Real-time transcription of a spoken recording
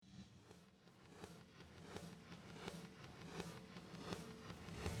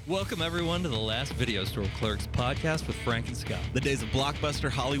Welcome, everyone, to the Last Video Store Clerks podcast with Frank and Scott. The days of Blockbuster,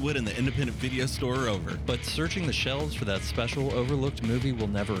 Hollywood, and the independent video store are over. But searching the shelves for that special overlooked movie will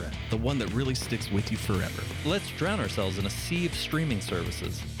never end. The one that really sticks with you forever. Let's drown ourselves in a sea of streaming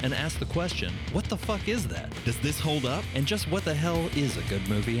services and ask the question, what the fuck is that? Does this hold up? And just what the hell is a good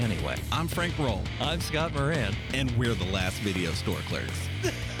movie anyway? I'm Frank Roll. I'm Scott Moran. And we're the Last Video Store Clerks.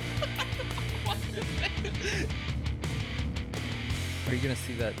 Are you going to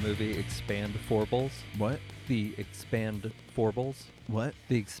see that movie Expand Forbles? What? The Expand Forbles? What?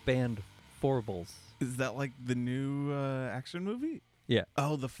 The Expand Forbles. Is that like the new action movie? Yeah.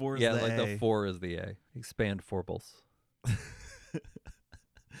 Oh, the 4 is yeah, the like A. the 4 is the A. Expand Forbles.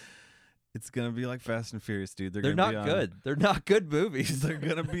 It's going to be like Fast and Furious, dude. They're not good. They're not good movies. They're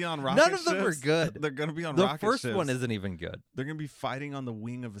going to be on rocket None ships. of them are good. They're going to be on the rocket ships. The first one isn't even good. They're going to be fighting on the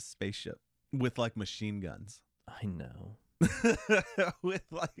wing of a spaceship with like machine guns. I know. With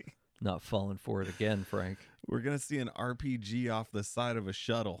like... Not falling for it again, Frank. We're going to see an RPG off the side of a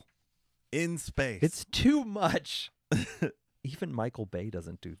shuttle in space. It's too much. Even Michael Bay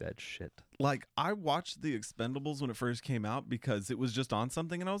doesn't do that shit. Like, I watched The Expendables when it first came out because it was just on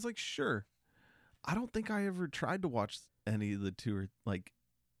something, and I was like, sure. I don't think I ever tried to watch any of the two or, like,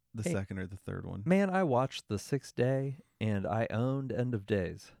 the second or the third one. Man, I watched The Sixth Day, and I owned End of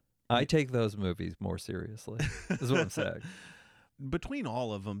Days. I take those movies more seriously, is what I'm saying. Between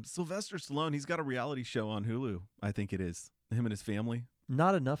all of them, Sylvester Stallone, he's got a reality show on Hulu, I think it is. Him and his family.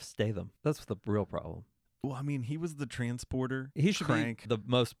 Not enough stay them. That's the real problem. Well, I mean, he was the transporter. He should Crank. be the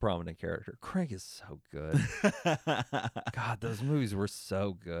most prominent character. Crank is so good. God, those movies were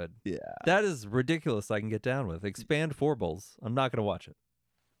so good. Yeah. That is ridiculous I can get down with. Expand Forbles. I'm not going to watch it.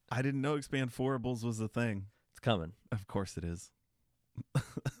 I didn't know Expand Forables was a thing. It's coming. Of course it is.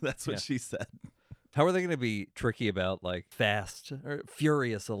 That's what she said. How are they going to be tricky about like Fast or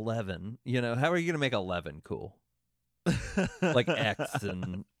Furious 11? You know, how are you going to make 11 cool? Like X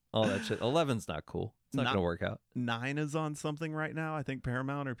and all that shit. 11's not cool. It's not going to work out. 9 is on something right now. I think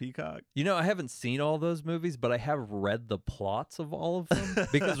Paramount or Peacock. You know, I haven't seen all those movies, but I have read the plots of all of them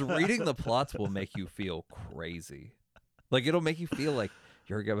because reading the plots will make you feel crazy. Like it'll make you feel like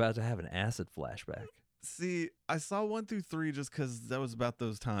you're about to have an acid flashback. See, I saw 1 through 3 just because that was about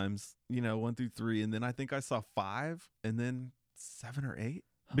those times, 1 through 3. And then I think I saw 5 and then 7 or 8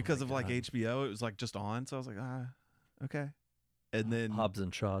 because of like HBO. It was like just on. So I was like, okay. And then Hobbs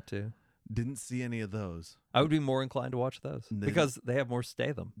and Shaw too. Didn't see any of those. I would be more inclined to watch those because they have more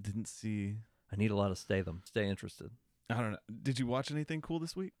stay them. Didn't see. I need a lot of stay them. Stay interested. I don't know. Did you watch anything cool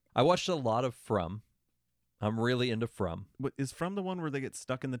this week? I watched a lot of From. I'm really into From. What, is From the one where they get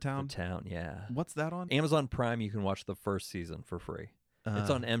stuck in the town? The town, yeah. What's that on? Amazon Prime, you can watch the first season for free.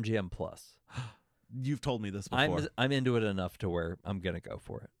 It's on MGM Plus. You've told me this before. I'm into it enough to where I'm going to go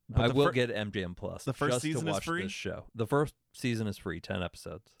for it. But I will get MGM Plus. The first just season to watch is free? this show. The first season is free, 10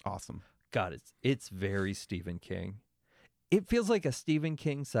 episodes. Awesome. God, it's very Stephen King. It feels like a Stephen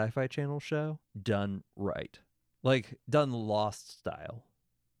King Sci-Fi Channel show done right. Like, done Lost style.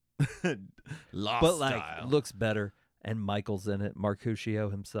 Lost but like style. looks better, and Michael's in it. Mercutio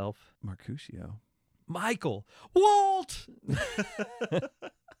himself. Mercutio. Michael Walt.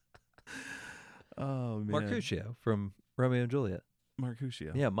 Oh man. Mercutio from Romeo and Juliet.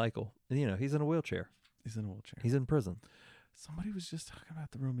 Mercutio. Yeah, Michael. He's in a wheelchair. He's in a wheelchair. He's in prison. Somebody was just talking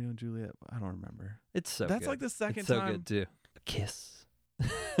about the Romeo and Juliet. I don't remember. It's so That's good. like the second it's so time. good too. A kiss.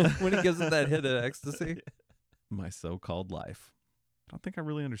 When he gives him that hit of ecstasy. My so-called life. I don't think I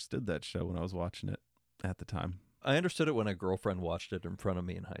really understood that show when I was watching it at the time. I understood it when a girlfriend watched it in front of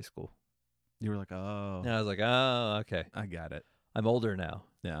me in high school. You were like, oh. And I was like, oh, okay. I got it. I'm older now.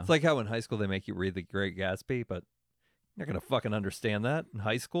 Yeah. It's like how in high school they make you read The Great Gatsby, but you're not going to fucking understand that in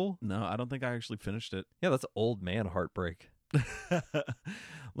high school. No, I don't think I actually finished it. Yeah, that's old man heartbreak.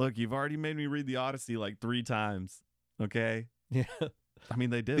 Look, you've already made me read The Odyssey like 3 times. Okay? Yeah. I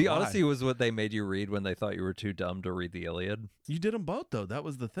mean, they did. The Why? Odyssey was what they made you read when they thought you were too dumb to read the Iliad. You did them both, though. That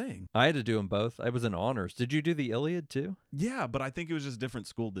was the thing. I had to do them both. I was in honors. Did you do the Iliad too? Yeah, but I think it was just different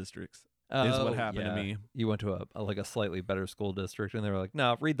school districts. Oh, is what happened to me. You went to a slightly better school district, and they were like,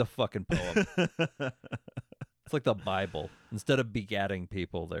 "No, read the fucking poem." It's like the Bible. Instead of begatting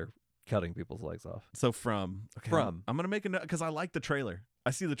people, they're cutting people's legs off. So From. Okay, From. I'm going to make a note because I like the trailer. I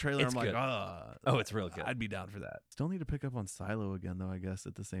see the trailer. It's I'm good. like, oh, it's real good. I'd be down for that. Still need to pick up on Silo again, though, I guess,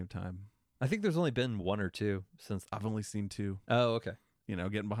 at the same time. I think there's only been 1 or 2 since. I've only seen 2. Oh, okay.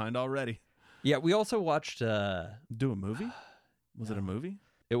 Getting behind already. Yeah, we also watched. Do a movie? Was it a movie?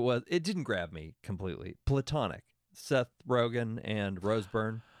 It didn't grab me completely. Platonic. Seth Rogen and Rose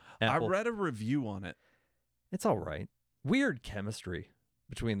Byrne. Apple. I read a review on it. It's all right. Weird chemistry.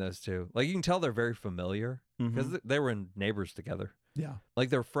 between those two. Like, you can tell they're very familiar because they were in Neighbors together. Yeah. Like,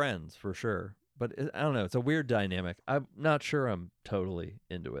 they're friends for sure. But I don't know. It's a weird dynamic. I'm not sure I'm totally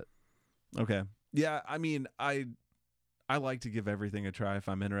into it. Okay. Yeah, I mean, I like to give everything a try if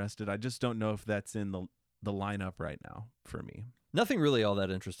I'm interested. I just don't know if that's in the lineup right now for me. Nothing really all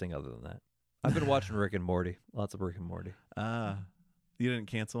that interesting other than that. I've been watching Rick and Morty. Lots of Rick and Morty. You didn't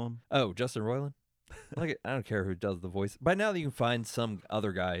cancel him? Oh, Justin Roiland? Like, I don't care who does the voice. By now you can find some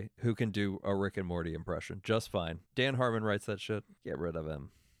other guy who can do a Rick and Morty impression just fine. Dan Harmon writes that shit. Get rid of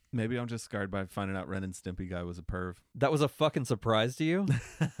him. Maybe I'm just scarred by finding out Ren and Stimpy guy was a perv. That was a fucking surprise to you?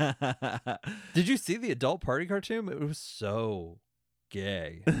 Did you see the adult party cartoon? It was so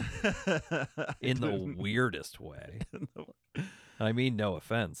gay. In the weirdest way. I mean, no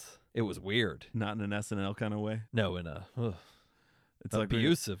offense. It was weird. Not in an SNL kind of way? No, in a it's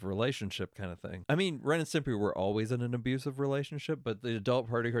abusive relationship kind of thing. I mean, Ren and Stimpy were always in an abusive relationship, but the adult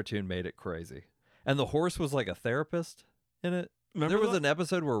party cartoon made it crazy. And the horse was like a therapist in it. Remember there was an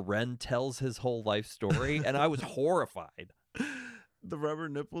episode where Ren tells his whole life story, and I was horrified. The rubber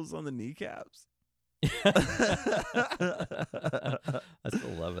nipples on the kneecaps. I still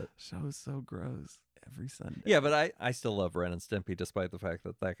love it. Show is so gross every Sunday. Yeah, but I still love Ren and Stimpy, despite the fact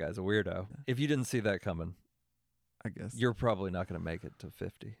that that guy's a weirdo. If you didn't see that coming, I guess you're probably not going to make it to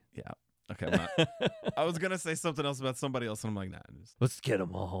 50. Yeah. Okay. I was going to say something else about somebody else, and I'm like, nah. Let's get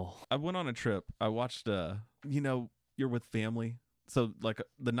them all. I went on a trip. I watched, you're with family. So, like,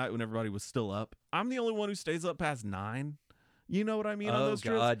 the night when everybody was still up. I'm the only one who stays up past 9. You know what I mean on those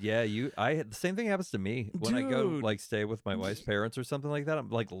trips? Oh, God, yeah. The same thing happens to me. When I go, like, stay with my wife's parents or something like that, I'm,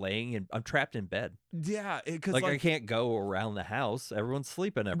 like, I'm trapped in bed. Yeah. Because, like, I can't go around the house. Everyone's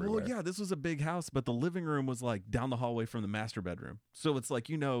sleeping everywhere. Well, yeah, this was a big house, but the living room was, like, down the hallway from the master bedroom. So it's like,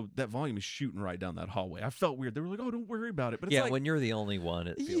 that volume is shooting right down that hallway. I felt weird. They were like, oh, don't worry about it. But it's when you're the only one,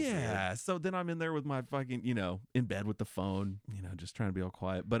 it feels weird. So then I'm in there with my fucking, in bed with the phone, just trying to be all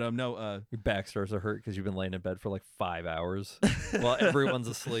quiet. But, no. Your back starts to hurt because you've been laying in bed for, like, 5 hours while everyone's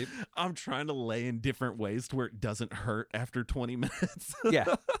asleep. I'm trying to lay in different ways to where it doesn't hurt after 20 minutes.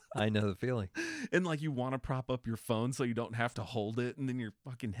 Yeah, I know the feeling. And like you want to prop up your phone so you don't have to hold it, and then your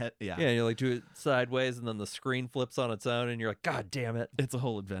fucking head. Yeah, you're like, do it sideways, and then the screen flips on its own, and you're like, God damn it. It's a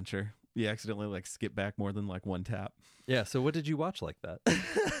whole adventure. You accidentally like skip back more than like one tap. Yeah, so what did you watch like that?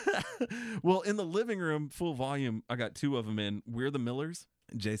 Well, in the living room, full volume, I got 2 of them in. We're the Millers.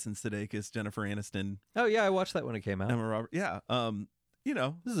 Jason Sudeikis, Jennifer Aniston. Oh yeah, I watched that when it came out. Emma Roberts. Yeah.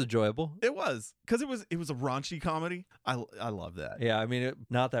 This is enjoyable. It was because it was a raunchy comedy. I love that. Yeah, I mean,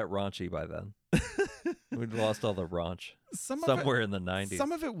 not that raunchy by then. We'd lost all the raunch somewhere in the 90s.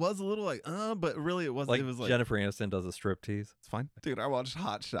 Some of it was a little like, but really it wasn't. Like, it was like Jennifer Aniston does a striptease. It's fine, dude. I watched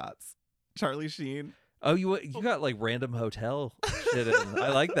Hot Shots. Charlie Sheen. Oh, you got like random hotel shit in.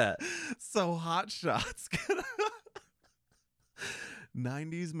 I like that. So Hot Shots.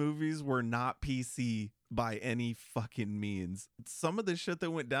 90s movies were not PC by any fucking means. Some of the shit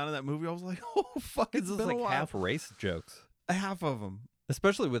that went down in that movie, I was like, oh, fuck, it's been like a while. Half race jokes. Half of them.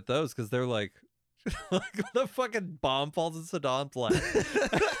 Especially with those, because they're like, the fucking bomb falls in Saddam's lap.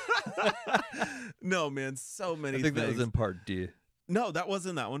 No, man, so many I think things. that was in part D. No, that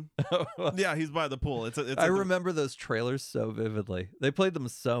wasn't that one. Yeah, he's by the pool. I remember those trailers so vividly. They played them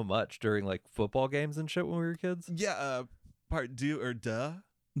so much during like football games and shit when we were kids. Yeah, part do or duh.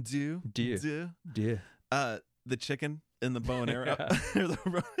 Do. The chicken in the bow and arrow.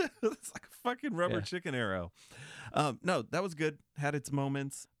 It's like a fucking rubber chicken arrow. No, that was good. Had its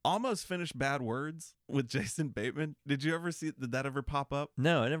moments. Almost finished Bad Words with Jason Bateman. Did that ever pop up?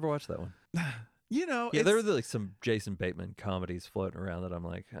 No, I never watched that one. Yeah, there were like some Jason Bateman comedies floating around that I'm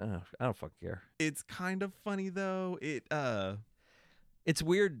like, I don't fucking care. It's kind of funny though. It's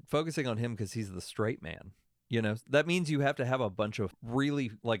weird focusing on him because he's the straight man. That means you have to have a bunch of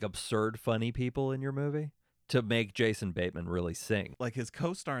really like absurd funny people in your movie to make Jason Bateman really sing. Like his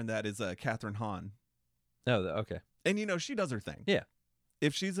co-star in that is Catherine Hahn. Oh, okay. And she does her thing. Yeah.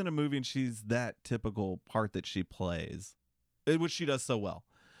 If she's in a movie and she's that typical part that she plays, which she does so well.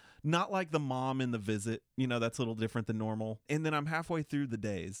 Not like the mom in The Visit. That's a little different than normal. And then I'm halfway through The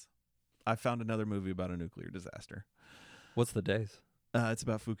Days. I found another movie about a nuclear disaster. What's The Days? It's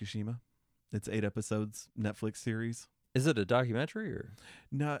about Fukushima. It's 8 episodes, Netflix series. Is it a documentary or?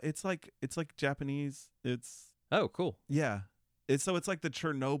 No, it's like Japanese. Oh, cool. Yeah. It's like the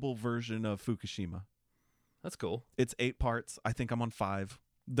Chernobyl version of Fukushima. That's cool. It's 8 parts. I think I'm on 5.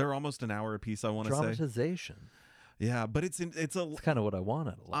 They're almost an hour a piece, I want to say. Dramatization. Yeah, but it's kind of what I want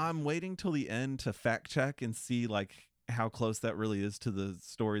out of life. I'm waiting till the end to fact check and see like how close that really is to the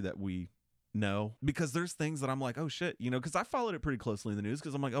story that we No, because there's things that I'm like, oh shit, because I followed it pretty closely in the news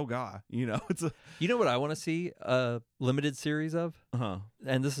because I'm like, oh god, it's a You know what I want to see a limited series of?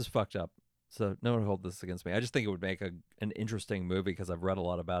 And this is fucked up, so no one hold this against me. I just think it would make an interesting movie because I've read a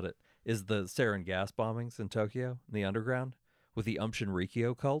lot about it. Is the sarin gas bombings in Tokyo in the underground with the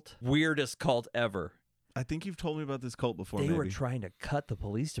Rikyo cult? Weirdest cult ever. I think you've told me about this cult before. They were trying to cut the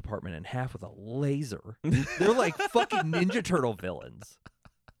police department in half with a laser. They're like fucking Ninja Turtle villains.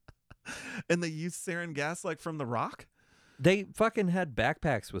 And they used sarin gas like from The Rock? They fucking had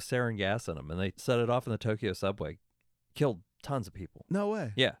backpacks with sarin gas in them, and they set it off in the Tokyo subway. Killed tons of people. No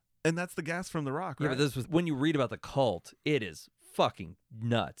way. Yeah. And that's the gas from The Rock, right? Yeah, but this was when you read about the cult, it is fucking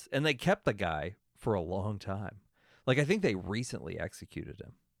nuts. And they kept the guy for a long time. Like, I think they recently executed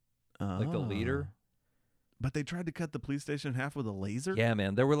him. Like the leader. But they tried to cut the police station in half with a laser? Yeah,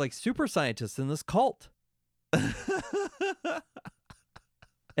 man. There were like super scientists in this cult.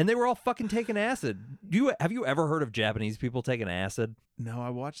 And they were all fucking taking acid. Have you ever heard of Japanese people taking acid? No, I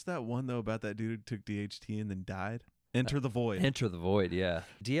watched that one, though, about that dude who took DHT and then died. Enter the Void. Enter the Void, yeah.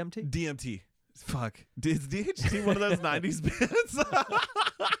 DMT? DMT. Fuck. Is DHT one of those 90s bands?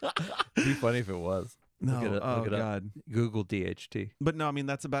 It'd be funny if it was. No, look it oh, up. God. Google DHT. But no, I mean,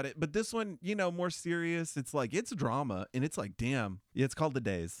 that's about it. But this one, more serious. It's like, it's drama. And it's like, damn. Yeah, it's called The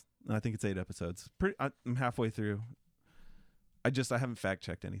Days. I think it's 8 episodes. I'm halfway through. I haven't fact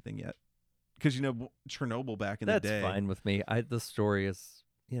checked anything yet. Because, Chernobyl back in the day. That's fine with me. The story is,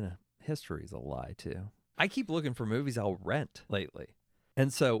 history's a lie, too. I keep looking for movies I'll rent lately.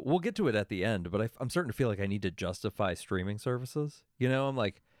 And so we'll get to it at the end, but I'm starting to feel like I need to justify streaming services. I'm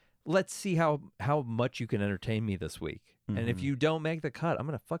like, let's see how much you can entertain me this week. Mm-hmm. And if you don't make the cut, I'm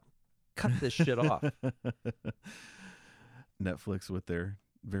going to cut this shit off. Netflix with their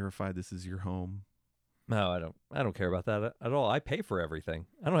verify this is your home. No, I don't care about that at all. I pay for everything.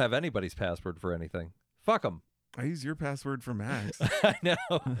 I don't have anybody's password for anything. Fuck them. I use your password for Max. I know.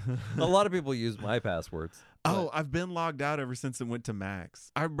 A lot of people use my passwords. Oh, I've been logged out ever since it went to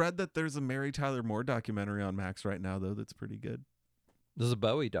Max. I read that there's a Mary Tyler Moore documentary on Max right now, though, that's pretty good. There's a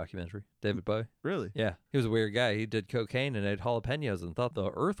Bowie documentary. David Bowie. Really? Yeah. He was a weird guy. He did cocaine and ate jalapenos and thought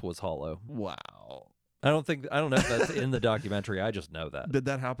the earth was hollow. Wow. I don't know if that's in the documentary. I just know that. Did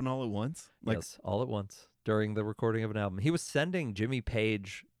that happen all at once? Yes, all at once during the recording of an album. He was sending Jimmy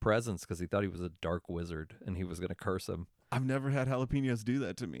Page presents because he thought he was a dark wizard and he was going to curse him. I've never had jalapenos do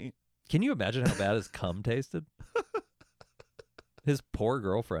that to me. Can you imagine how bad his cum tasted? His poor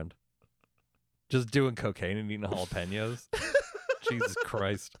girlfriend. Just doing cocaine and eating jalapenos. Jesus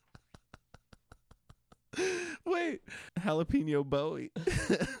Christ. Wait, Jalapeno Bowie.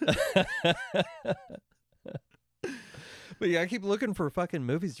 But yeah, I keep looking for fucking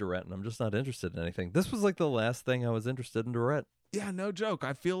movies to rent, and I'm just not interested in anything. This was like the last thing I was interested in to rent. Yeah, no joke.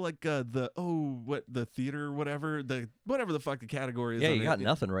 I feel like the theater, whatever the fuck the category is. Yeah, you got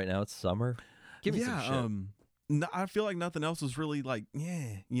nothing right now. It's summer. Give me some shit. No, I feel like nothing else was really like,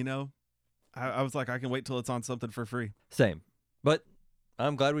 I was like, I can wait till it's on something for free. Same. But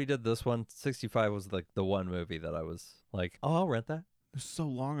I'm glad we did this one. 65 was like the one movie that I was like, oh, I'll rent that. It was so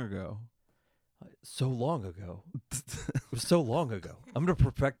long ago. So long ago. It was so long ago. I'm going to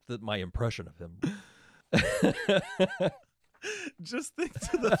perfect my impression of him. Just think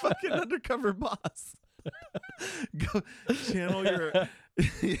to the fucking undercover boss. Go channel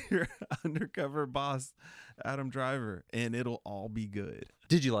your undercover boss, Adam Driver, and it'll all be good.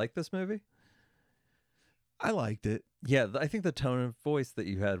 Did you like this movie? I liked it. Yeah, I think the tone of voice that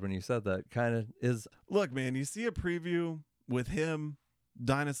you had when you said that kind of is... Look, man, you see a preview with him,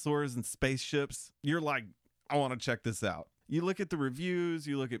 dinosaurs and spaceships, you're like, I want to check this out. You look at the reviews,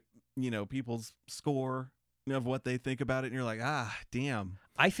 you look at, people's score of what they think about it, and you're like, damn.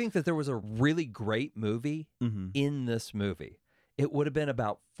 I think that there was a really great movie in this movie. It would have been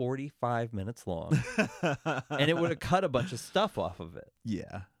about 45 minutes long, and it would have cut a bunch of stuff off of it.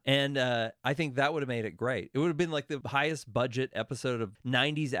 Yeah. And I think that would have made it great. It would have been like the highest budget episode of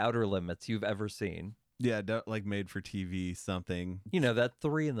 90s Outer Limits you've ever seen. Yeah, like made for TV something. That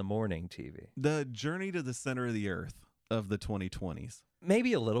 3 a.m. TV. The Journey to the Center of the Earth of the 2020s.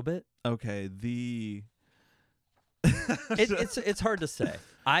 Maybe a little bit. Okay, it's hard to say.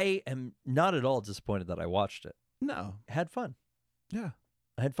 I am not at all disappointed that I watched it. No. I had fun. Yeah.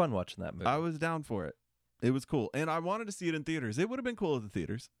 I had fun watching that movie. I was down for it. It was cool. And I wanted to see it in theaters. It would have been cool at the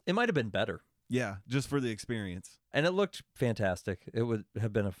theaters. It might have been better. Yeah, just for the experience. And it looked fantastic. It would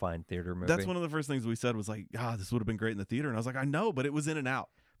have been a fine theater movie. That's one of the first things we said was like, this would have been great in the theater. And I was like, I know, but it was in and out.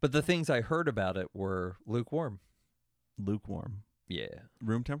 But the things I heard about it were lukewarm. Lukewarm. Yeah.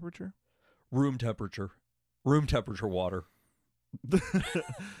 Room temperature? Room temperature. Room temperature water.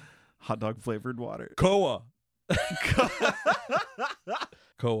 Hot dog flavored water. Koa.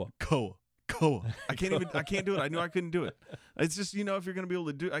 Koa. Koa. I can't do it. I knew I couldn't do it. It's just, if you're going to be able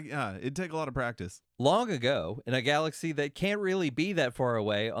to do it, it'd take a lot of practice. Long ago, in a galaxy that can't really be that far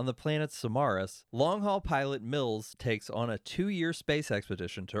away on the planet Samaras, long-haul pilot Mills takes on a 2-year space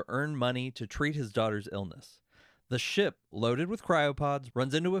expedition to earn money to treat his daughter's illness. The ship, loaded with cryopods,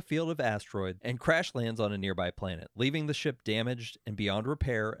 runs into a field of asteroids and crash lands on a nearby planet, leaving the ship damaged and beyond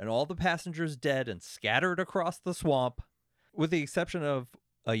repair and all the passengers dead and scattered across the swamp, with the exception of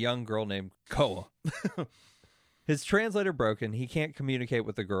a young girl named Koa. His translator broken, he can't communicate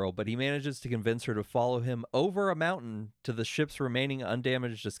with the girl, but he manages to convince her to follow him over a mountain to the ship's remaining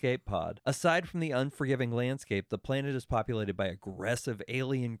undamaged escape pod. Aside from the unforgiving landscape, the planet is populated by aggressive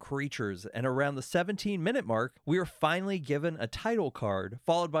alien creatures, and around the 17-minute mark, we are finally given a title card,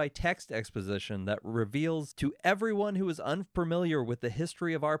 followed by text exposition that reveals to everyone who is unfamiliar with the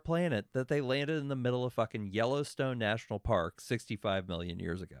history of our planet that they landed in the middle of fucking Yellowstone National Park 65 million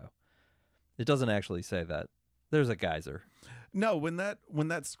years ago. It doesn't actually say that. There's a geyser. No, when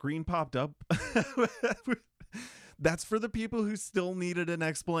that screen popped up, that's for the people who still needed an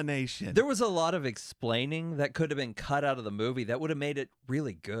explanation. There was a lot of explaining that could have been cut out of the movie that would have made it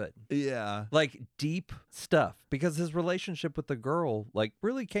really good. Yeah. Like deep stuff, because his relationship with the girl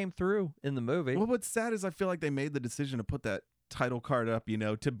really came through in the movie. Well, what's sad is I feel like they made the decision to put that title card up,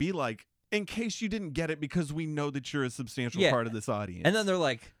 to be like, in case you didn't get it, because we know that you're a substantial part of this audience. And then they're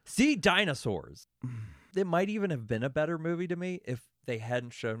like, see dinosaurs. It might even have been a better movie to me if they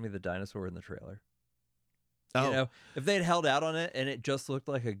hadn't shown me the dinosaur in the trailer. Oh. If they'd held out on it and it just looked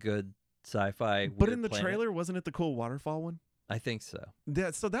like a good sci-fi But in the planet. trailer, wasn't it the cool waterfall one? I think so.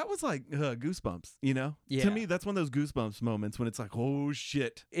 Yeah, so that was like goosebumps, Yeah. To me, that's one of those goosebumps moments when it's like, oh,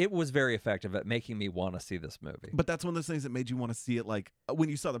 shit. It was very effective at making me want to see this movie. But that's one of those things that made you want to see it, like when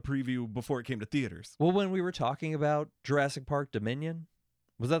you saw the preview before it came to theaters. Well, when we were talking about Jurassic Park Dominion,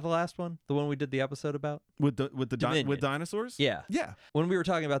 was that the last one? The one we did the episode about? With dinosaurs? Yeah. Yeah. When we were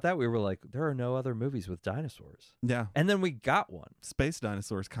talking about that, we were like, there are no other movies with dinosaurs. Yeah. And then we got one. Space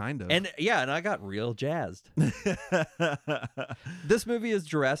dinosaurs, kind of. And I got real jazzed. This movie is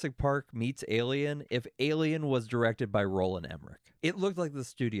Jurassic Park meets Alien if Alien was directed by Roland Emmerich. It looked like the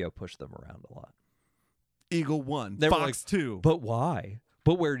studio pushed them around a lot. Eagle 1, They were Fox 2. But why?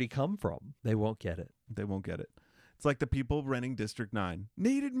 But where did he come from? They won't get it. They won't get it. It's like the people renting District 9.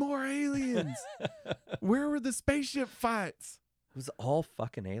 Needed more aliens. Where were the spaceship fights? It was all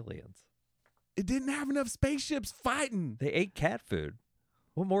fucking aliens. It didn't have enough spaceships fighting. They ate cat food.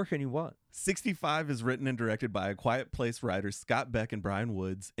 What more can you want? 65 is written and directed by A Quiet Place writers Scott Beck and Brian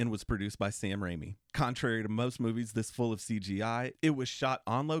Woods and was produced by Sam Raimi. Contrary to most movies this full of CGI, it was shot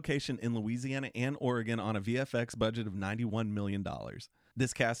on location in Louisiana and Oregon on a VFX budget of $91 million.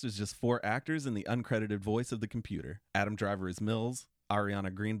 This cast is just 4 actors and the uncredited voice of the computer. Adam Driver is Mills,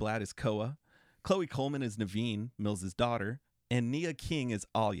 Ariana Greenblatt is Koa, Chloe Coleman is Naveen, Mills' daughter, and Nia King is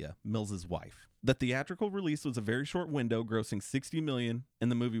Alia, Mills' wife. The theatrical release was a very short window, grossing $60 million,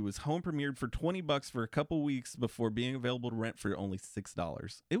 and the movie was home premiered for $20 for a couple weeks before being available to rent for only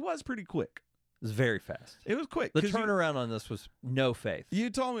 $6. It was pretty quick. It was very fast. It was quick. The turnaround on this was no faith. You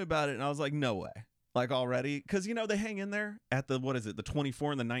told me about it, and I was like, no way. Like already, because they hang in there at the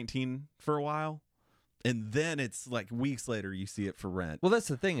 24 and the 19 for a while, and then it's like weeks later you see it for rent. Well, that's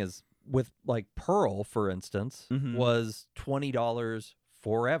the thing is with like Pearl, for instance, was $20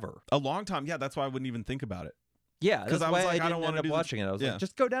 forever. A long time, yeah. That's why I wouldn't even think about it. Yeah, that's why I don't want to end up watching it. I was like,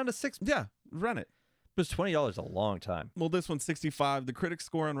 just go down to $6. Yeah, rent it. It was $20 a long time. Well, this one's 65. The critic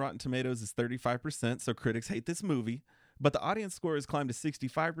score on Rotten Tomatoes is 35%, so critics hate this movie. But the audience score has climbed to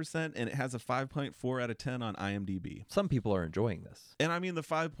 65%, and it has a 5.4 out of 10 on IMDb. Some people are enjoying this. And I mean, the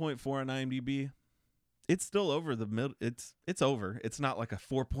 5.4 on IMDb, it's still over the middle. It's over. It's not like a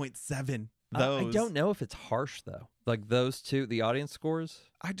 4.7. I don't know if it's harsh, though. Like those two, the audience scores,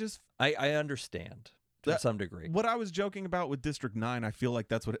 I understand to some degree. What I was joking about with District 9, I feel like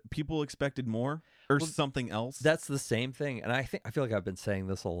that's what people expected more or something else. That's the same thing. And I feel like I've been saying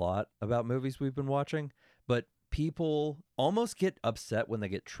this a lot about movies we've been watching, but people almost get upset when they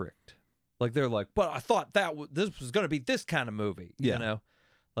get tricked. Like they're like, but I thought this was going to be this kind of movie. Yeah. You know?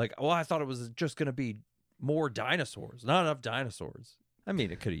 Like, well, I thought it was just going to be more dinosaurs. Not enough dinosaurs. I mean,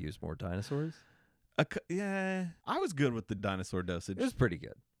 it could have used more dinosaurs. Yeah. I was good with the dinosaur dosage. It was pretty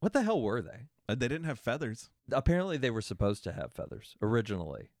good. What the hell were they? They didn't have feathers. Apparently they were supposed to have feathers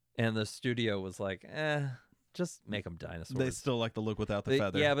originally. And the studio was like, just make them dinosaurs. They still like the look without the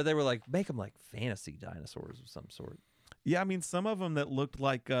feather. Yeah, but they were like, make them like fantasy dinosaurs of some sort. Yeah, I mean, some of them that looked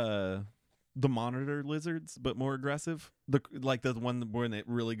like the monitor lizards, but more aggressive. The one when it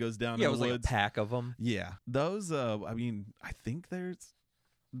really goes down. Yeah, in it was the like woods. a pack of them. Yeah, those. I mean, I think there's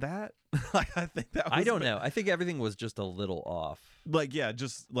that. Like, I think that. Was I don't know. I think everything was just a little off. Like, yeah,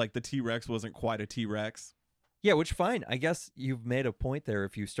 just like the T-Rex wasn't quite a T-Rex. Yeah, which fine. I guess you've made a point there.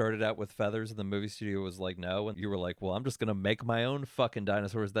 If you started out with feathers and the movie studio was like, no, and you were like, well, I'm just going to make my own fucking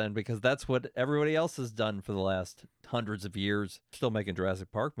dinosaurs then, because that's what everybody else has done for the last hundreds of years. Still making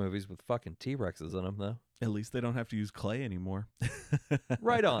Jurassic Park movies with fucking T-Rexes in them, though. At least they don't have to use clay anymore.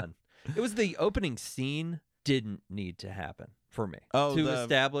 Right on. It was the opening scene didn't need to happen for me. Oh, to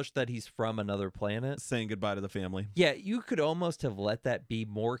establish that he's from another planet. Saying goodbye to the family. Yeah, you could almost have let that be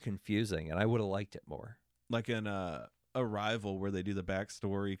more confusing, and I would have liked it more. Like in Arrival, where they do the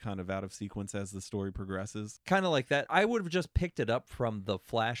backstory kind of out of sequence as the story progresses. Kind of like that. I would have just picked it up from the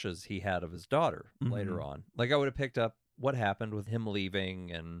flashes he had of his daughter later on. Like, I would have picked up what happened with him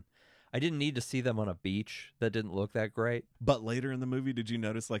leaving, and I didn't need to see them on a beach that didn't look that great. But later in the movie, did you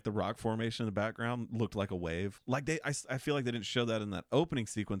notice like the rock formation in the background looked like a wave? Like I feel like they didn't show that in that opening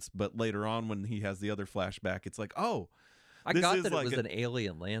sequence, but later on when he has the other flashback, it's like, oh, I this got is that like it was an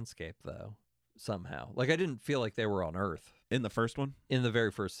alien landscape, though, somehow. Like, I didn't feel like they were on Earth. In the first one? In the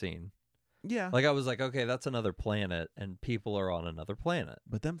very first scene. Yeah. Like, I was like, okay, that's another planet, and people are on another planet.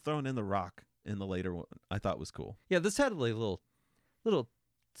 But them throwing in the rock in the later one, I thought was cool. Yeah, this had like little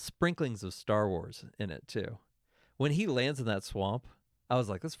sprinklings of Star Wars in it, too. When he lands in that swamp, I was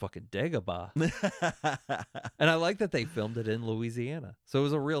like, that's fucking Dagobah. And I like that they filmed it in Louisiana. So it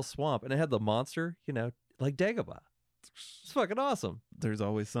was a real swamp, and it had the monster, like Dagobah. It's fucking awesome. There's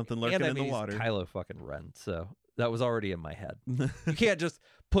always something lurking in the water. Kylo fucking Ren, so that was already in my head. You can't just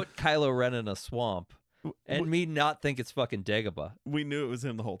put Kylo Ren in a swamp and me not think it's fucking Dagobah. We knew it was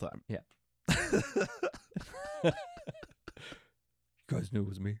him the whole time. Yeah. You guys knew it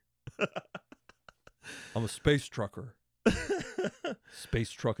was me. I'm a space trucker. Space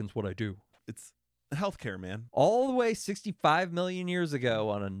trucking's what I do. It's healthcare, man. All the way 65 million years ago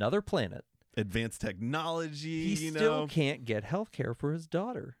on another planet. Advanced technology, He still can't get healthcare for his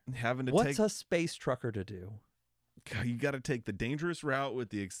daughter. What's a space trucker to do? You got to take the dangerous route with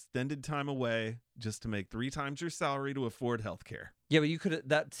the extended time away just to make 3 times your salary to afford healthcare. Yeah, but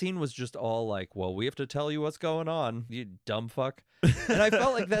that scene was just all like, well, we have to tell you what's going on, you dumb fuck. And I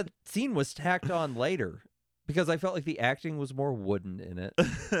felt like that scene was tacked on later because I felt like the acting was more wooden in it.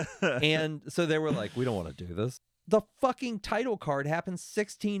 And so they were like, we don't want to do this. The fucking title card happens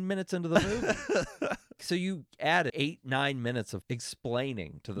 16 minutes into the movie. So you add 8-9 minutes of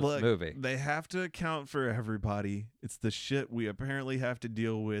explaining to this movie. They have to account for everybody. It's the shit we apparently have to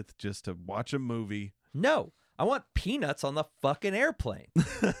deal with just to watch a movie. No, I want peanuts on the fucking airplane.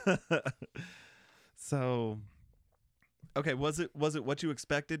 So, okay, was it what you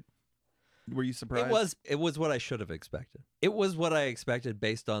expected? Were you surprised? It was what I should have expected. It was what I expected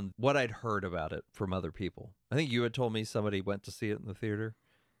based on what I'd heard about it from other people. I think you had told me somebody went to see it in the theater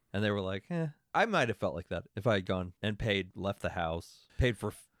and they were like, I might have felt like that if I had gone and left the house, paid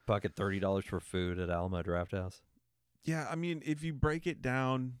for fucking $30 for food at Alamo Drafthouse. Yeah, I mean, if you break it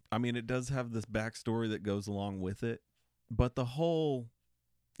down, I mean, it does have this backstory that goes along with it, but the whole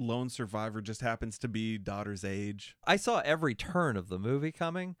lone survivor just happens to be daughter's age. I saw every turn of the movie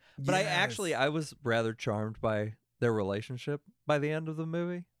coming, but Yes. I was rather charmed by their relationship by the end of the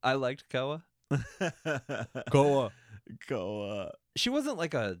movie. I liked Koa. Koa. She wasn't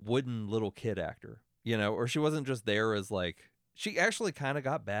like a wooden little kid actor, or she wasn't just there as like, she actually kind of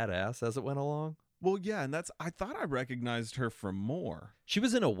got badass as it went along. Well, yeah, and I thought I recognized her from more. She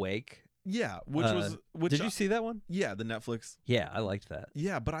was in Awake. Yeah, did you see that one? Yeah, the Netflix. Yeah, I liked that.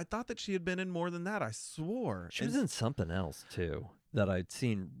 Yeah, but I thought that she had been in more than that. I swore. She was in something else too that I'd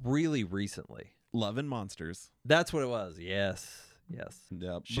seen really recently. Love and Monsters. That's what it was. Yes.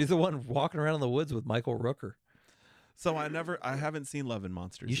 Yep. She's the one walking around in the woods with Michael Rooker. So I haven't seen Love and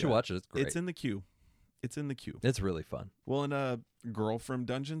Monsters. You should watch it. It's great. It's in the queue. It's really fun. Well, and a girl from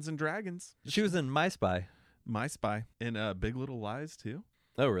Dungeons and Dragons. She was in My Spy. My Spy. And Big Little Lies too.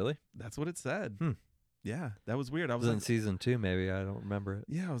 Oh, really? That's what it said. Yeah, that was weird. I was in season 2, maybe. I don't remember it.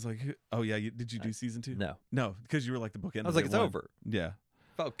 Yeah, I was like, oh yeah, did you do season 2? No, because you were like the bookend. I was like, it's over. Yeah,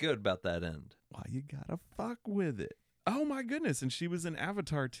 felt good about that end. Why you gotta fuck with it? Oh my goodness! And she was in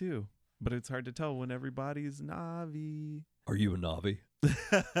Avatar too, but it's hard to tell when everybody's Na'vi. Are you a Na'vi?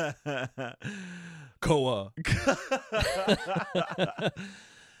 Koa.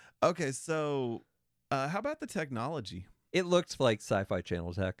 Okay, so how about the technology? It looked like Sci-Fi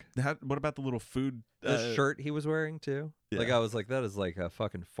Channel tech. What about the little food? The shirt he was wearing too. Yeah. Like I was like, that is like a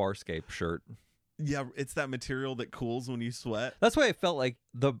fucking Farscape shirt. Yeah, it's that material that cools when you sweat. That's why it felt like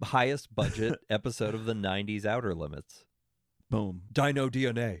the highest budget episode of the 90s Outer Limits. Boom. Dino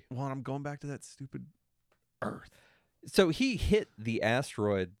DNA. Well, I'm going back to that stupid Earth. So he hit the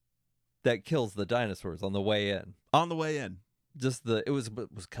asteroid that kills the dinosaurs on the way in. On the way in. Just it was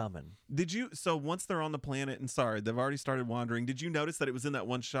coming. Did you? So once they're on the planet, and sorry, they've already started wandering. Did you notice that it was in that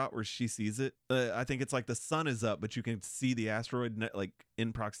one shot where she sees it? I think it's like the sun is up, but you can see the asteroid like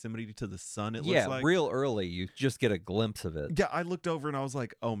in proximity to the sun. It looks like real early. You just get a glimpse of it. Yeah, I looked over and I was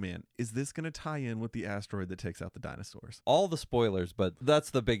like, oh man, is this going to tie in with the asteroid that takes out the dinosaurs? All the spoilers, but that's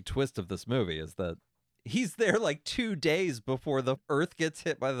the big twist of this movie is that he's there like 2 days before the Earth gets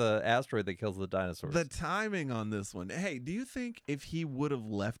hit by the asteroid that kills the dinosaurs. The timing on this one. Hey, do you think if he would have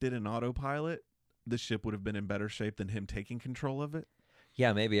left it in autopilot, the ship would have been in better shape than him taking control of it?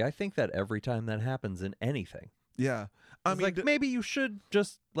 Yeah, maybe. I think that every time that happens in anything. Yeah. I mean, like, maybe you should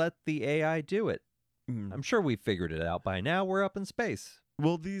just let the AI do it. I'm sure we figured it out by now. We're up in space.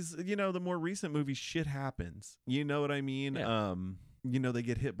 Well, these, the more recent movies, shit happens. You know what I mean? Yeah. They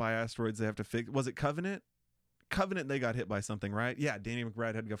get hit by asteroids. They have to fix. Was it Covenant? Covenant, they got hit by something, right? Yeah, Danny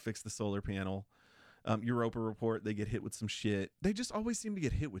McBride had to go fix the solar panel. Europa Report, they get hit with some shit. They just always seem to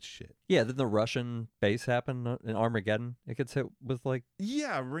get hit with shit. Yeah, then the Russian base happened in Armageddon. It gets hit with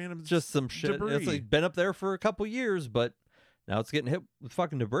random just some shit. debris. It's like been up there for a couple years, but now it's getting hit with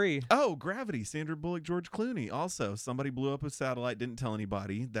fucking debris. Oh, Gravity, Sandra Bullock, George Clooney. Also, somebody blew up a satellite, didn't tell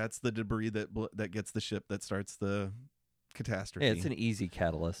anybody. That's the debris that gets the ship that starts the catastrophe. Yeah, it's an easy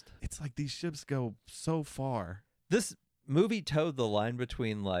catalyst. It's like these ships go so far. This movie towed the line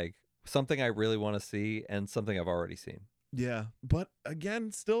between like something I really want to see and something I've already seen. Yeah, but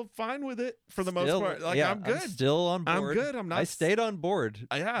again, still fine with it for the most part. Like, yeah, I'm good. I'm still on board. I'm good. I'm not. I stayed on board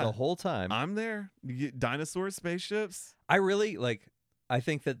the whole time. I'm there. You get dinosaurs, spaceships. I really I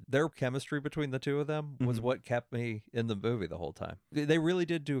think that their chemistry between the two of them was what kept me in the movie the whole time. They really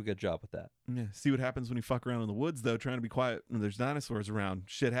did do a good job with that. Yeah. See what happens when you fuck around in the woods, though, trying to be quiet when there's dinosaurs around.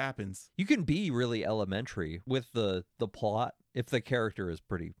 Shit happens. You can be really elementary with the plot if the character is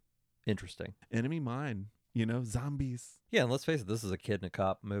pretty interesting. Enemy mine. Zombies. Yeah, and let's face it, this is a kid and a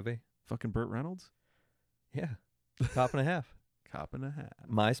cop movie. Fucking Burt Reynolds? Yeah. Cop and a half. Cop and a half.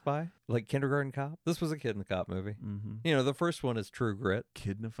 My Spy? Like Kindergarten Cop? This was a kid and a cop movie. Mm-hmm. The first one is True Grit.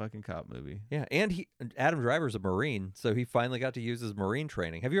 Kid and a fucking cop movie. Yeah, and Adam Driver's a Marine, so he finally got to use his Marine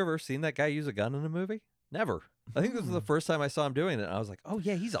training. Have you ever seen that guy use a gun in a movie? Never. I think this was the first time I saw him doing it, and I was like, oh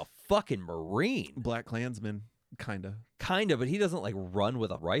yeah, he's a fucking Marine. Black Klansman. Kinda, but he doesn't run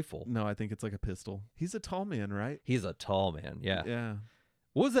with a rifle. No, I think it's like a pistol. He's a tall man, right? He's a tall man, yeah. Yeah.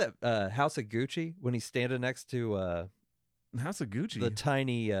 What was that House of Gucci when he's standing next to House of Gucci? the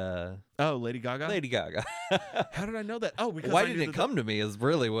tiny Lady Gaga? Lady Gaga. How did I know that? Oh, because why didn't it come to me is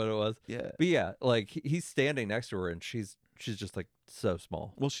really what it was. Yeah. But yeah, he's standing next to her and she's just so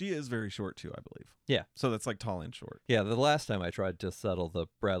small. Well, she is very short too, I believe. Yeah. So that's like tall and short. Yeah, the last time I tried to settle the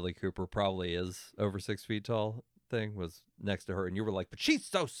Bradley Cooper probably is over 6 feet tall thing was next to her, and you were like, but she's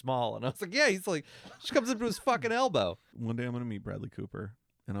so small, and I was like, yeah, he's like, she comes up to his fucking elbow. One day I'm gonna meet Bradley Cooper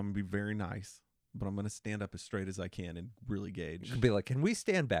and I'm gonna be very nice, but I'm gonna stand up as straight as I can and really gauge. You could be like, can we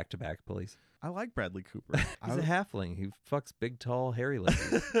stand back to back, please? I like Bradley Cooper. He's a halfling. He fucks big, tall, hairy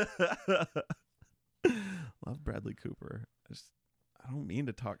ladies. Love Bradley Cooper. I don't mean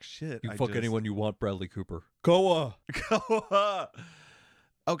to talk shit. You fuck anyone you want, Bradley Cooper. Koa.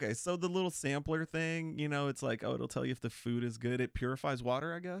 Okay, so the little sampler thing, it's like, it'll tell you if the food is good. It purifies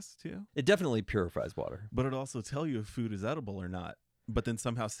water, I guess, too. It definitely purifies water. But it also tell you if food is edible or not. But then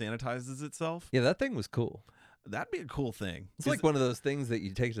somehow sanitizes itself. Yeah, that thing was cool. That'd be a cool thing. It's like one of those things that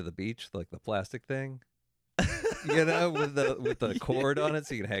you take to the beach, like the plastic thing. With the cord on it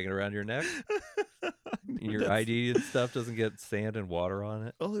so you can hang it around your neck. Your ID and stuff doesn't get sand and water on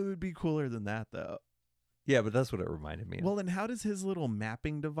it. Well, it would be cooler than that, though. Yeah, but that's what it reminded me of. Well, then how does his little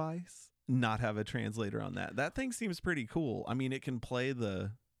mapping device not have a translator on that? That thing seems pretty cool. I mean, it can play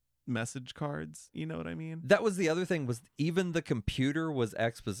the message cards. You know what I mean? That was the other thing, was even the computer was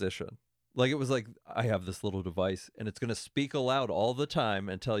exposition. It was like, I have this little device and it's going to speak aloud all the time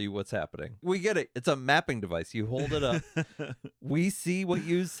and tell you what's happening. We get it. It's a mapping device. You hold it up. We see what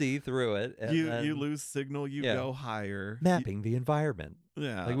you see through it. And you lose signal. You go higher. Mapping the environment.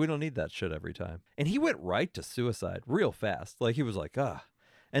 Yeah. We don't need that shit every time. And he went right to suicide real fast. He was like, ah.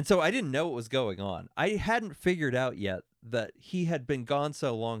 And so I didn't know what was going on. I hadn't figured out yet that he had been gone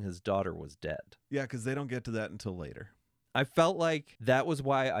so long his daughter was dead. Yeah, because they don't get to that until later. I felt like that was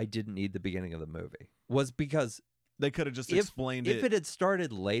why I didn't need the beginning of the movie, was because they could have just explained it. If it had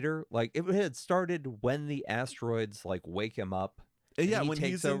started later, if it had started when the asteroids wake him up Yeah, and he when takes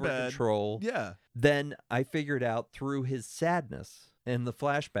he's in over bed. control. Yeah. Then I figured out through his sadness and the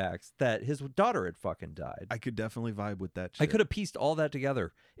flashbacks that his daughter had fucking died. I could definitely vibe with that shit. I could have pieced all that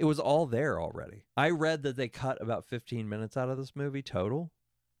together. It was all there already. I read that they cut about 15 minutes out of this movie total,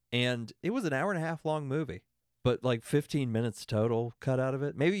 and it was an hour and a half long movie, but like 15 minutes total cut out of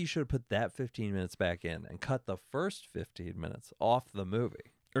it. Maybe you should have put that 15 minutes back in and cut the first 15 minutes off the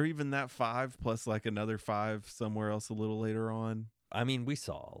movie. Or even that 5 plus like another 5 somewhere else a little later on. I mean, we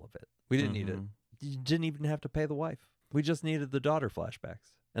saw all of it. We didn't need it. Mm-hmm. You didn't even have to pay the wife. We just needed the daughter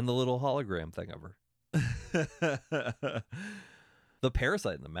flashbacks and the little hologram thing of her. The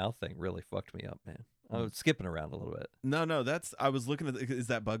parasite in the mouth thing really fucked me up, man. I was skipping around a little bit. No, that's, I was looking at, is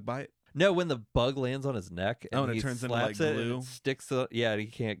that bug bite? No, when the bug lands on his neck and it he turns into slaps like it, and glue. it sticks. Yeah, and he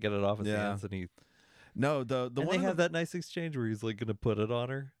can't get it off his hands, and he. No, the and one they have that nice exchange where he's like gonna put it on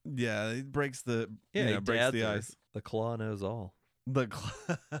her. Yeah, it breaks the Yeah, he breaks the dabs her. ice. The claw knows all.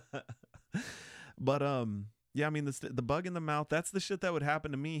 But yeah, I mean the bug in the mouth. That's the shit that would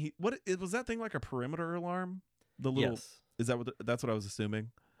happen to me. Was that thing like a perimeter alarm? The little Yes. Is that that's what I was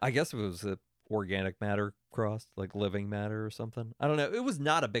assuming? I guess it was a organic matter crossed, like living matter or something. I don't know. It was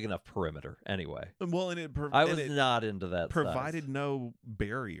not a big enough perimeter anyway. Well, and I was not into that. Provided size. no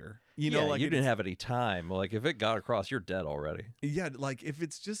barrier. You Yeah, know, like you didn't have any time. Like if it got across, you're dead already. Yeah, like if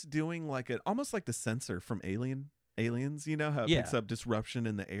it's just doing like almost like the sensor from Aliens, you know how it Yeah. picks up disruption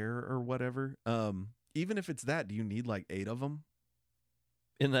in the air or whatever. Even if it's that, do you need like 8 of them?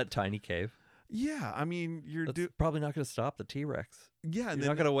 In that tiny cave. Yeah, I mean, That's probably not going to stop the T-Rex. Yeah, and You're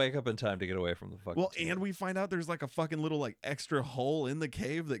not going to wake up in time to get away from the fucking Well, T-Rex. and we find out there's like a fucking little like extra hole in the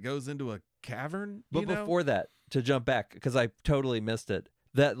cave that goes into a cavern. But before that, to jump back, because I totally missed it,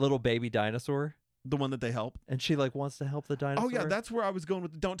 that little baby dinosaur, the one that they help. and she like wants to help the dinosaur. Oh yeah, that's where I was going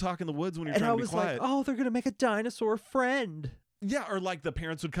with the don't talk in the woods when you're and trying I to be was quiet. like, oh, they're going to make a dinosaur friend. Yeah, or like the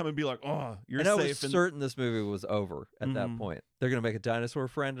parents would come and be like, "Oh, you're and I safe." was certain this movie was over at that point. They're going to make a dinosaur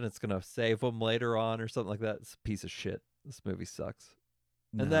friend, and it's going to save them later on or something like that. It's a piece of shit. This movie sucks.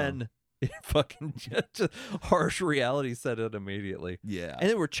 No. And then it fucking just harsh reality set in immediately. Yeah, And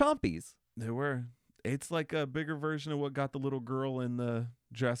they were chompies. they were. It's like a bigger version of what got the little girl in the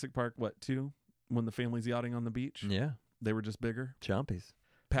Jurassic Park 2 when the family's yachting on the beach. Yeah, They were just bigger. chompies.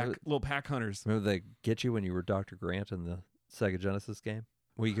 Little pack hunters. Remember they get you when you were Dr. Grant in the Sega Genesis game?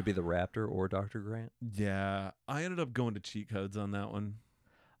 Where you could be the Raptor or Dr. Grant? Yeah, I ended up going to cheat codes on that one.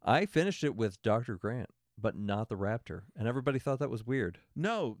 I finished it with Dr. Grant, but not the Raptor. And everybody thought that was weird.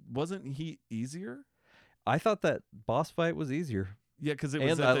 No, wasn't he easier? I thought that boss fight was easier. Yeah, because it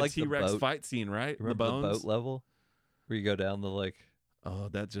was And I at the like the T-Rex boat. fight scene, right? Remember the bones. boat level? Where you go down the like... Oh,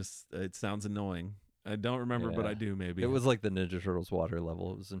 it sounds annoying. I don't remember, but Yeah. I do maybe. It was like the Ninja Turtles water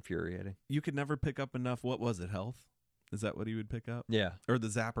level. It was infuriating. You could never pick up enough. What was it? Health? Is that what he would pick up? Yeah. Or the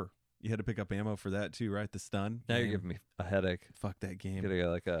zapper? You had to pick up ammo for that too, right? The stun. Now game. you're giving me a headache. Fuck that game. Getting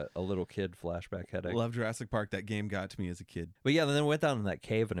like a little kid flashback headache. Love Jurassic Park. That game got to me as a kid. But yeah, then we went down in that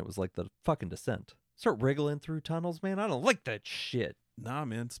cave and it was like the fucking Descent. Start wriggling through tunnels, man. I don't like that shit. Nah,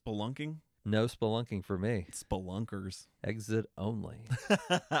 man. Spelunking. No spelunking for me. Spelunkers. Exit only.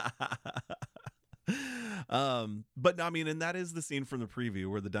 But I mean, and that is the scene from the preview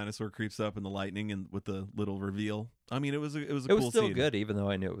where the dinosaur creeps up and the lightning and with the little reveal. I mean, it was a It was cool still scene. good, even though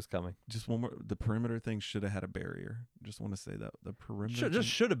I knew it was coming. Just one more. The perimeter thing should have had a barrier. Just want to say that the perimeter Just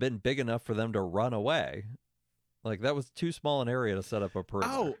should have been big enough for them to run away. Like that was too small an area to set up a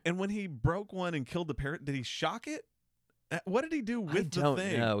perimeter. Oh, and when he broke one and killed the parrot, did he shock it? What did he do with I the don't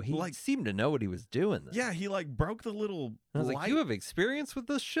thing? know. He like, seemed to know what he was doing. Though. yeah, he like broke the little. I was light. like, you have experience with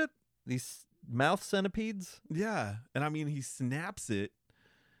this shit? These mouth centipedes? Yeah, and I mean, he snaps it,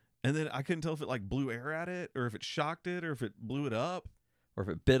 and then I couldn't tell if it like blew air at it, or if it shocked it, or if it blew it up, Or if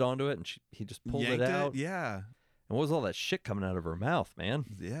it bit onto it and he just pulled yanked it out. Yeah, And what was all that shit coming out of her mouth, man?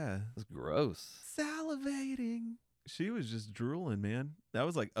 yeah. It was gross. Salivating. She was just drooling, man. That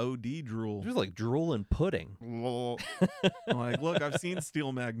was like OD drool. It was like drool and pudding. I'm like, look, I've seen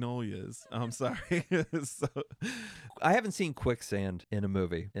Steel Magnolias. I'm sorry. So, I haven't seen quicksand in a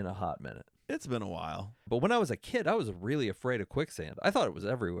movie in a hot minute. it's been a while. But when I was a kid, I was really afraid of quicksand. I thought it was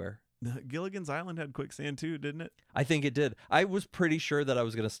everywhere. Gilligan's Island had quicksand too, didn't it? I think it did. I was pretty sure that I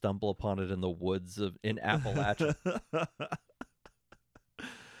was going to stumble upon it in the woods in Appalachia.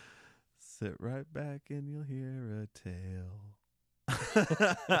 Sit right back and you'll hear a tale.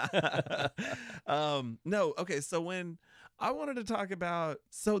 No, okay, so when I wanted to talk about,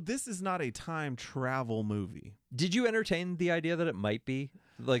 so this is not a time travel movie. Did you entertain the idea that it might be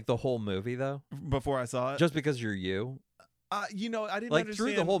like the whole movie though? Before I saw it? Just because you're you? I didn't Like understand.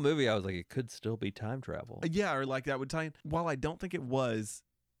 through the whole movie, I was like, it could still be time travel. Yeah, or like that would tie in. While I don't think it was,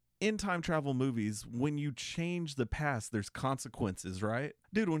 in time travel movies, when you change the past, there's consequences, right?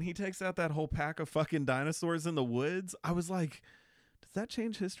 Dude, when he takes out that whole pack of fucking dinosaurs in the woods, I was like, does that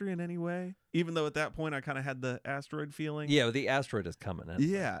change history in any way? Even though at that point I kind of had the asteroid feeling. Yeah, the asteroid is coming in.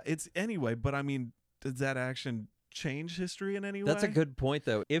 Yeah, it's anyway, but I mean, does that action change history in any way? That's a good point,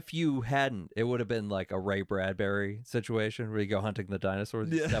 though. If you hadn't, it would have been like a Ray Bradbury situation where you go hunting the dinosaurs,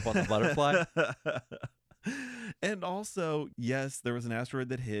 you step on the butterfly. And also, yes, there was an asteroid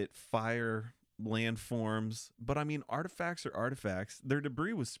that hit, fire, landforms, but I mean, artifacts are artifacts. Their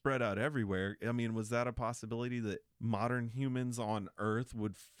debris was spread out everywhere. I mean, was that a possibility that modern humans on Earth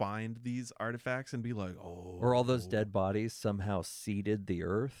would find these artifacts and be like, oh. Or all those dead bodies somehow seeded the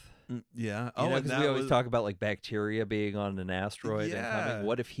Earth? Yeah. Because we always talk about like bacteria being on an asteroid and coming.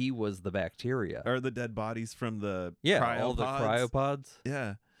 What if he was the bacteria? Or the dead bodies from the cryopods? All the cryopods?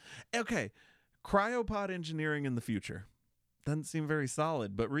 Yeah. Okay. Cryopod engineering in the future. Doesn't seem very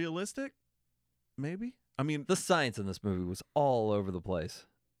solid, but realistic? Maybe. I mean, the science in this movie was all over the place.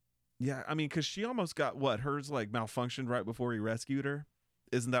 Yeah, I mean, because she almost got hers like malfunctioned right before he rescued her.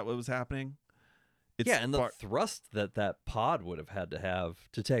 Isn't that what was happening? And the thrust that pod would have had to have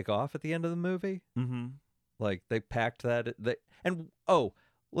to take off at the end of the movie. Mm-hmm. Like they packed that.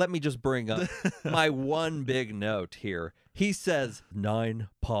 Let me just bring up my one big note here. He says 9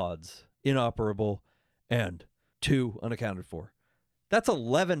 pods inoperable and 2 unaccounted for. That's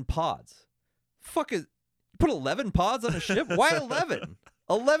 11 pods. Put 11 pods on a ship? Why 11?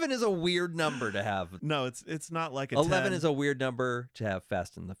 11 is a weird number to have. No, it's not like a 11 10. is a weird number to have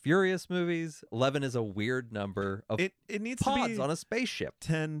Fast and the Furious movies. 11 is a weird number of it needs pods to be on a spaceship.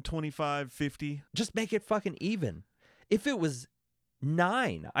 10, 25, 50. Just make it fucking even. If it was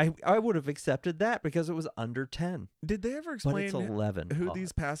 9, I would have accepted that because it was under 10. Did they ever explain but it's 11 who pods.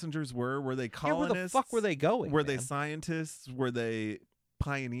 These passengers were? Were they colonists? Where the fuck were they going? Were they scientists? Were they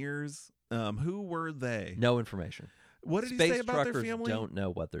pioneers? Who were they? No information. What did Space he say about their truckers family? Don't know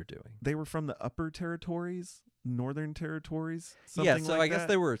what they're doing. They were from the upper territories, northern territories. Yeah, so I guess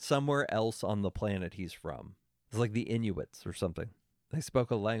they were somewhere else on the planet he's from. It's like the Inuits or something. They spoke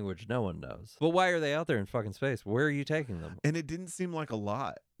a language no one knows. But why are they out there in fucking space? Where are you taking them? And it didn't seem like a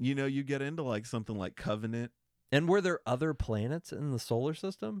lot. You get into like something like Covenant. And were there other planets in the solar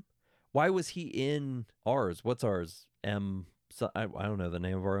system? Why was he in ours? What's ours? So I don't know the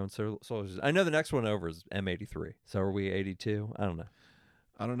name of our own solar system. I know the next one over is M83. So are we 82? I don't know.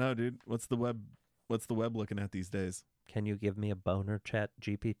 I don't know, dude. What's the web looking at these days? Can you give me a boner chat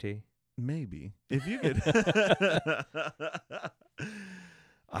GPT? Maybe. If you could.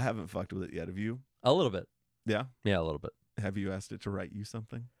 I haven't fucked with it yet. Have you? A little bit. Yeah? Yeah, a little bit. Have you asked it to write you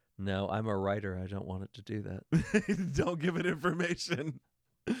something? No, I'm a writer. I don't want it to do that. Don't give it information.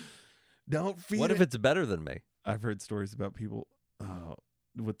 Don't feed it. What if it's better than me? I've heard stories about people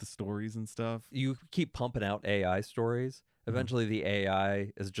with the stories and stuff. You keep pumping out AI stories. Eventually, the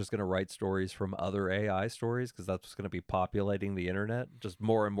AI is just going to write stories from other AI stories because that's what's going to be populating the internet. Just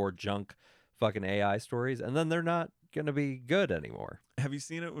more and more junk fucking AI stories. And then they're not going to be good anymore. Have you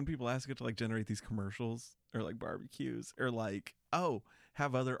seen it when people ask it to like generate these commercials or like barbecues or like,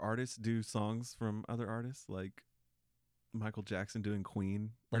 have other artists do songs from other artists like Michael Jackson doing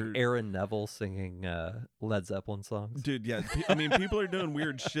Queen? Like Aaron Neville singing Led Zeppelin songs. Dude, yeah. I mean, people are doing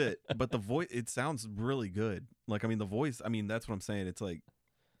weird shit, but the voice, it sounds really good. Like, I mean, the voice, that's what I'm saying. It's like,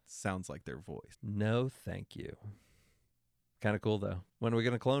 sounds like their voice. No, thank you. Kind of cool, though. When are we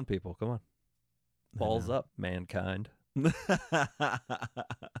going to clone people? Come on. Balls up, mankind.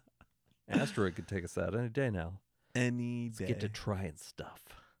 Asteroid could take us out any day now. Any day. Let's get to trying stuff.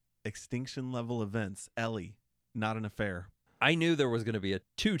 Extinction level events. Ellie. Not an affair. I knew there was going to be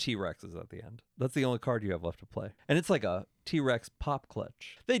 2 T-Rexes at the end. That's the only card you have left to play. And it's like a T-Rex pop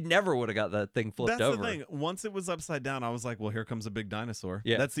clutch. They never would have got that thing flipped over. That's the thing. Once it was upside down, I was like, well, here comes a big dinosaur.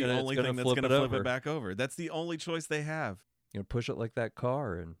 Yeah, that's the only thing that's going to flip it back over. That's the only choice they have. Push it like that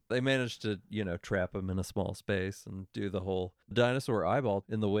car. And they managed to, trap him in a small space and do the whole dinosaur eyeball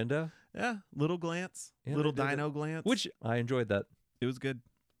in the window. Yeah, little glance. Little dino glance. Which I enjoyed that. It was good.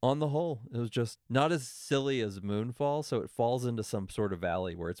 On the whole, it was just not as silly as Moonfall, so it falls into some sort of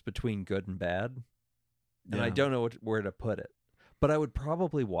valley where it's between good and bad. And I don't know where to put it. But I would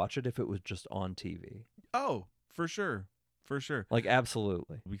probably watch it if it was just on TV. Oh, for sure. For sure. Like,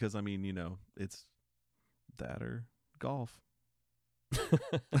 absolutely. Because, it's that or golf.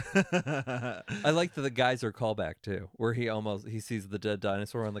 I like the geyser callback too, where he sees the dead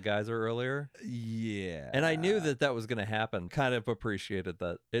dinosaur on the geyser earlier. Yeah, and I knew that was going to happen. Kind of appreciated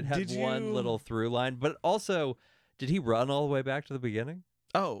that it had one little through line, but also, Did he run all the way back to the beginning?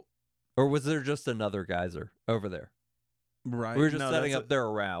 Oh, Or was there just another geyser over there? right. We were just No, setting that's up there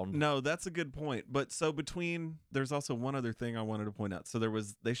around. No, that's a good point. But so there's also one other thing I wanted to point out. So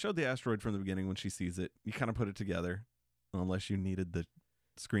they showed the asteroid from the beginning when she sees it. You kind of put it together, unless you needed the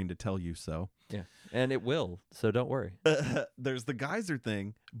screen to tell you so. Yeah, and it will, so don't worry. There's the geyser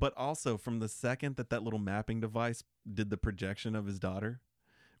thing, but also from the second that little mapping device did the projection of his daughter,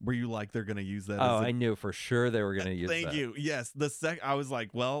 were you like, they're going to use that? I knew for sure they were going to use that. Thank you. Yes. I was like,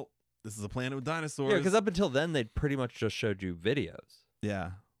 well, this is a planet with dinosaurs. Yeah, because up until then, they'd pretty much just showed you videos.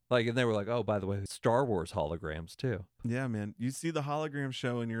 Yeah. Like, and they were like, oh, by the way, Star Wars holograms, too. Yeah, man. You see the hologram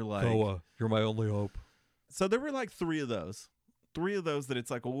show and you're like... you're my only hope. So there were like three of those that it's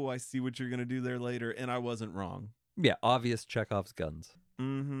like, oh, I see what you're going to do there later. And I wasn't wrong. Yeah, obvious Chekhov's guns.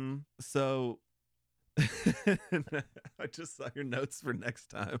 Mm-hmm. So... I just saw your notes for next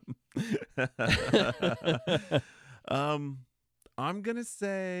time. I'm going to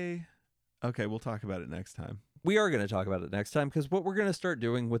say... Okay, we'll talk about it next time. We are going to talk about it next time because what we're going to start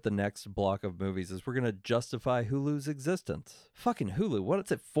doing with the next block of movies is we're going to justify Hulu's existence. Fucking Hulu, what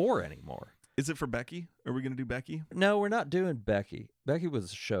is it for anymore? Is it for Becky? Are we going to do Becky? No, we're not doing Becky. Becky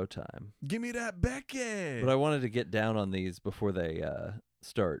was Showtime. Give me that Becky! But I wanted to get down on these before they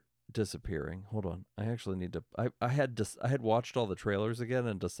start disappearing. Hold on. I actually need to... I had watched all the trailers again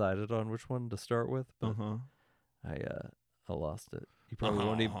and decided on which one to start with. But I lost it. You probably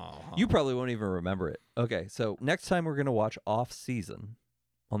won't even. You probably won't even remember it. Okay, so next time we're gonna watch Off Season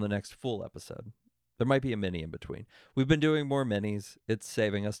on the next full episode. There might be a mini in between. We've been doing more minis. It's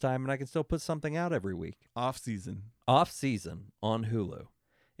saving us time, and I can still put something out every week. Off Season on Hulu.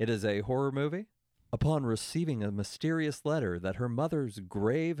 It is a horror movie. Upon receiving a mysterious letter that her mother's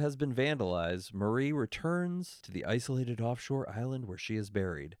grave has been vandalized, Marie returns to the isolated offshore island where she is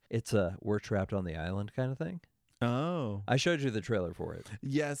buried. It's a we're trapped on the island kind of thing. Oh. I showed you the trailer for it.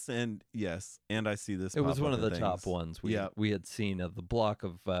 Yes, and I see this. It was one of the top ones we had seen of the block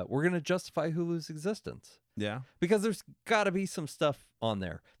of, we're going to justify Hulu's existence. Yeah. Because there's got to be some stuff on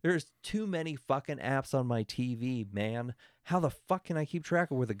there. There's too many fucking apps on my TV, man. How the fuck can I keep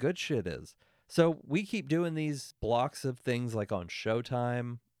track of where the good shit is? So we keep doing these blocks of things like on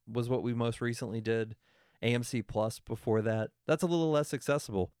Showtime was what we most recently did. AMC Plus before that. That's a little less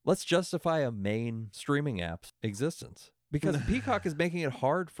accessible. Let's justify a main streaming app's existence. Because Peacock is making it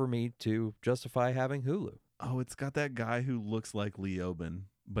hard for me to justify having Hulu. Oh, it's got that guy who looks like Leoben,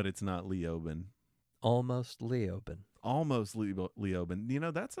 but it's not Leoben. Almost Leoben. Almost Leoben. You know,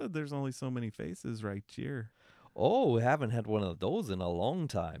 there's only so many faces right here. Oh, we haven't had one of those in a long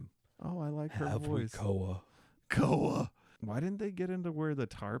time. Oh, I like her Have voice. Koa. Why didn't they get into where the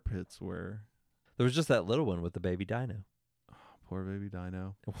tar pits were? There was just that little one with the baby dino. Oh, poor baby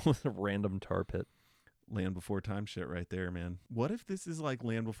dino. It was a random tar pit. Land Before Time shit right there, man. What if this is like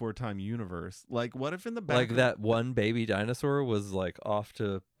Land Before Time universe? Like, what if in the back... Like that one baby dinosaur was like off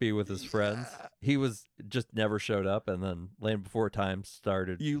to be with his friends. He was just never showed up, and then Land Before Time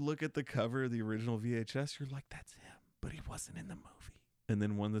started. You look at the cover of the original VHS, you're like, that's him, but he wasn't in the movie. And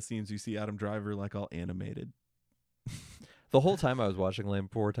then one of the scenes you see Adam Driver like all animated. The whole time I was watching Land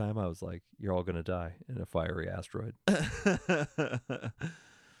Before Time, I was like, you're all going to die in a fiery asteroid.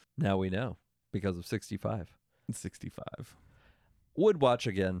 Now we know because of 65. 65. Would watch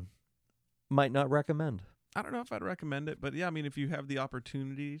again. Might not recommend. I don't know if I'd recommend it, but yeah, I mean, if you have the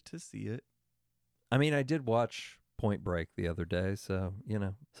opportunity to see it. I mean, I did watch Point Break the other day, so, you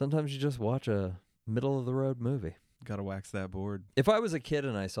know, sometimes you just watch a middle-of-the-road movie. Gotta wax that board. If I was a kid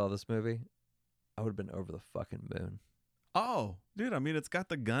and I saw this movie, I would have been over the fucking moon. Oh, dude, I mean, it's got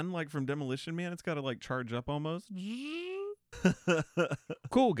the gun like from Demolition Man. It's got to like charge up almost.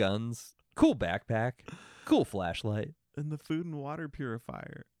 Cool guns, cool backpack, cool flashlight. And the food and water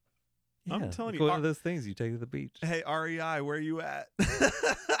purifier. Yeah, I'm telling you. One of those things you take to the beach. Hey, REI, where you at?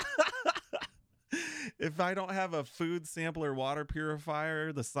 If I don't have a food sampler water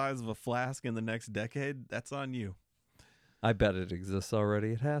purifier the size of a flask in the next decade, that's on you. I bet it exists already.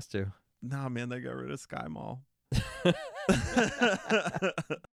 It has to. Nah, man, they got rid of Sky Mall.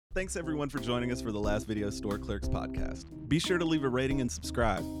 Thanks everyone for joining us for the Last Video Store Clerks podcast. Be sure to leave a rating and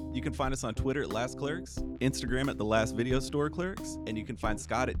subscribe. You can find us on Twitter at Last Clerks, Instagram at The Last Video Store Clerks, and you can find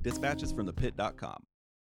Scott at dispatchesfromthepit.com.